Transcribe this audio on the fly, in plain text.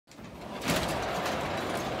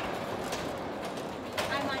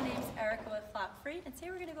Flock-Free, and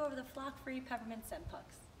today we're going to go over the Flock-Free Peppermint Scent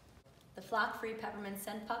Pucks. The Flock-Free Peppermint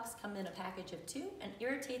Scent Pucks come in a package of 2 and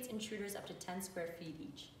irritates intruders up to 10 square feet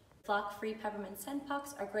each. Flock-Free Peppermint Scent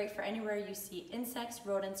Pucks are great for anywhere you see insects,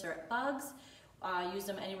 rodents, or bugs. Use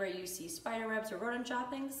them anywhere you see spider webs or rodent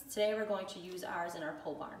droppings. Today we're going to use ours in our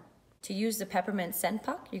pole barn. To use the peppermint scent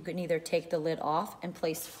puck, you can either take the lid off and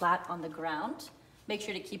place flat on the ground. Make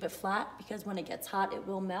sure to keep it flat because when it gets hot it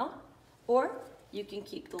will melt. Or you can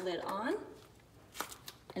keep the lid on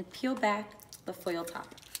and peel back the foil top.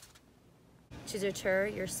 To deter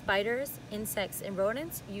your spiders, insects, and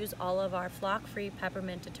rodents, use all of our Flock-Free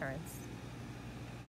Peppermint deterrents.